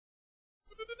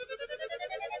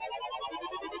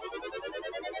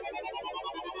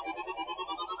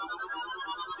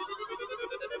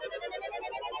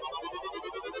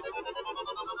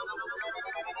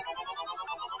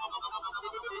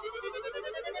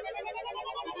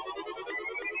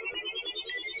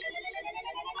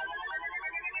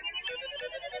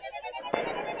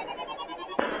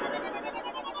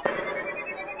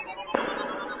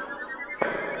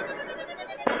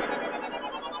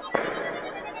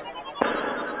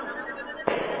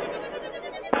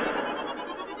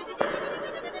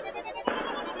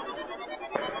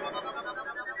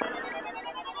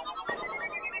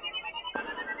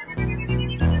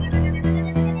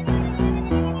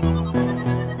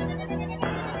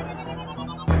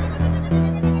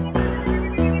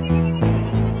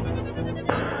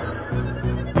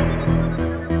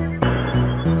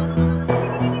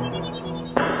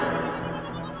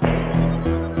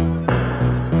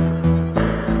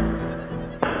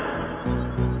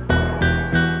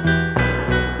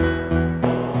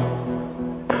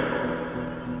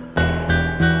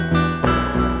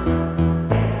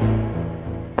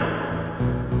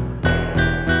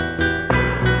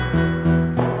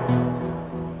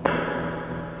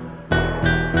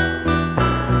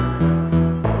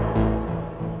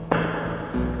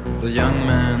young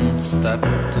man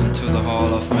stepped into the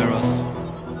hall of mirrors,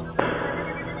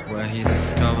 where he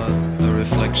discovered a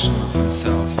reflection of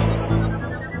himself.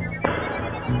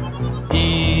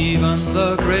 Even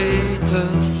the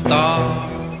greatest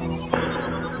stars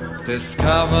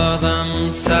discover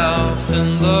themselves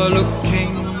in the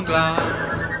looking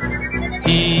glass.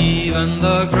 Even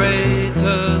the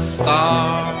greatest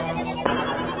stars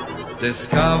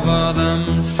discover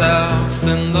themselves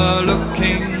in the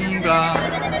looking glass.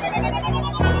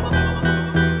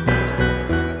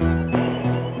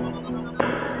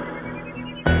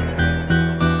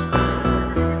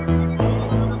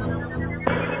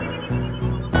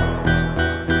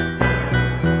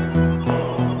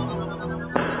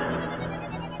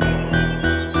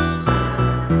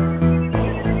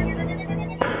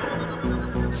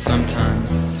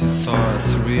 Sometimes he saw a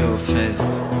surreal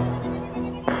face,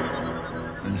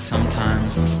 and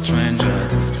sometimes a stranger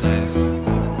at his place.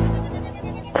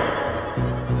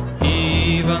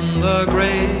 Even the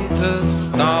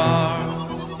greatest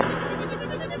stars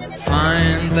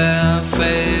find their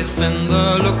face in the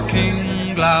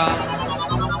looking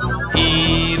glass.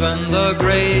 Even the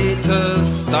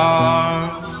greatest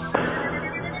stars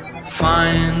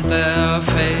find their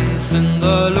face in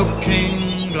the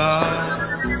looking glass.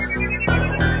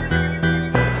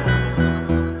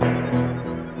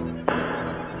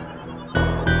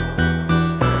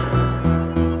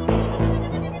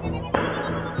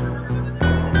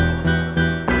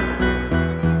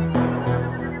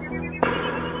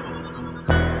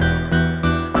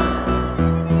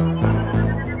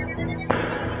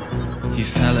 He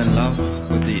fell in love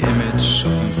with the image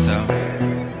of himself,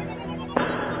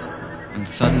 and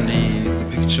suddenly the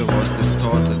picture was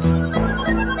distorted.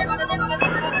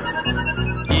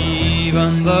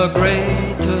 Even the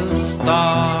greatest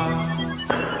stars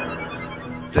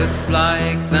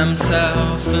dislike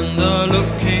themselves in the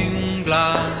looking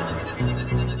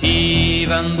glass.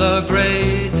 Even the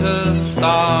greatest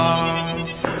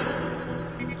stars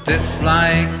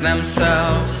dislike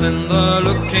themselves in the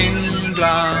looking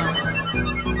glass.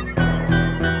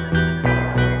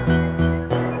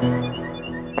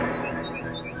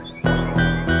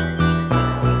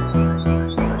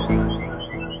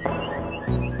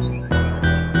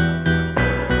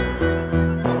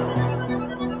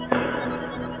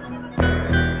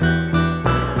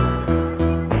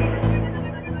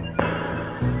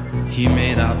 He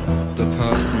made up the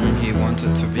person he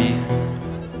wanted to be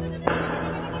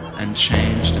and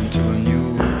changed into a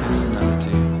new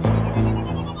personality.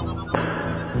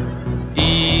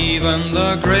 Even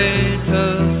the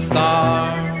greatest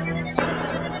stars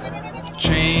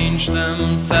change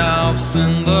themselves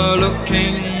in the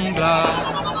looking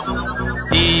glass.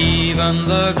 Even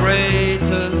the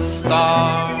greatest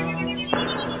stars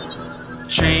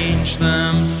change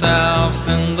themselves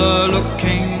in the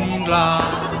looking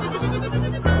glass.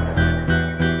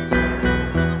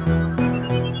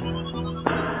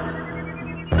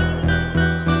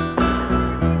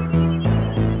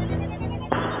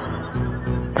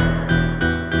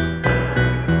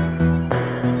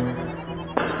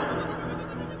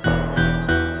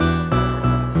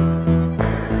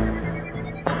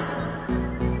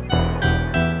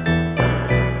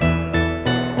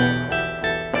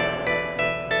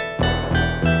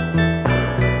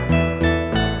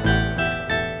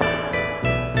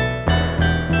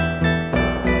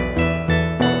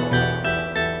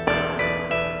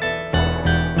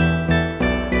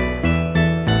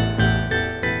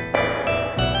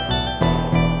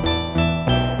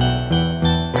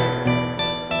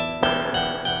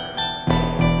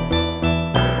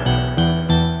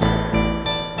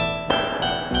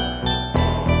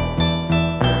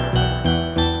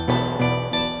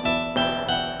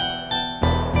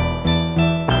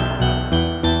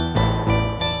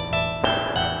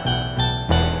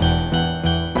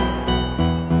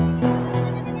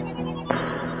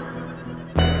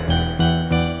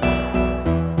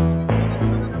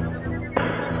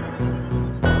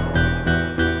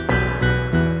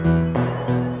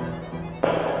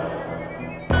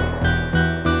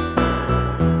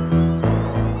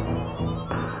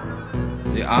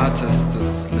 The artist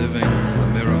is living in the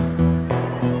mirror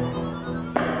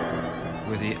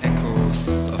with the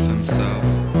echoes of himself.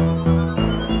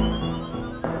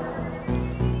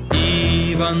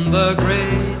 Even the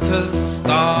greatest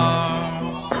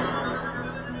stars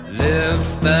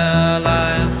live their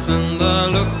lives in the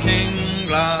looking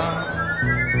glass.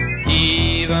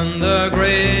 Even the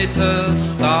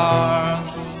greatest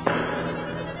stars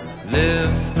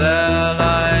live their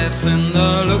lives in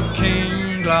the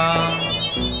looking glass.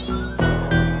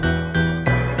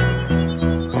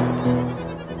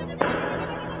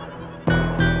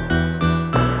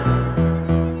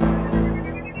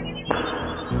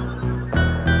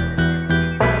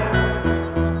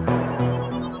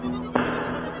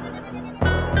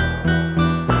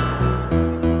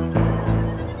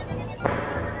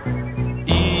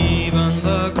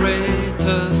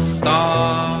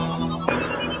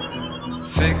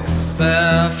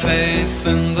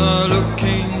 face in the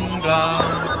looking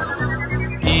glass.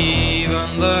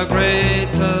 Even the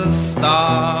greatest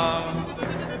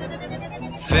stars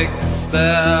fix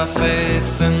their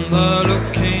face in the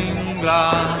looking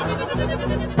glass.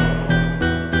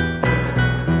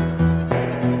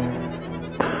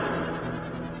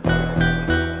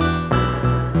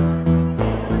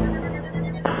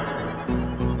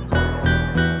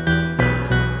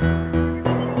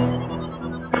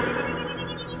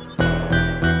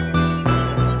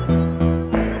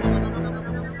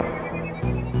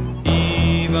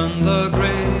 Even the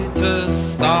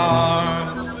greatest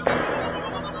stars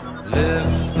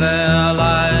live their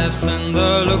lives in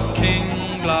the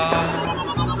looking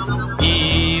glass.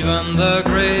 Even the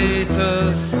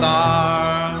greatest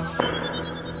stars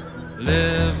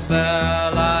live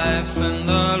their lives in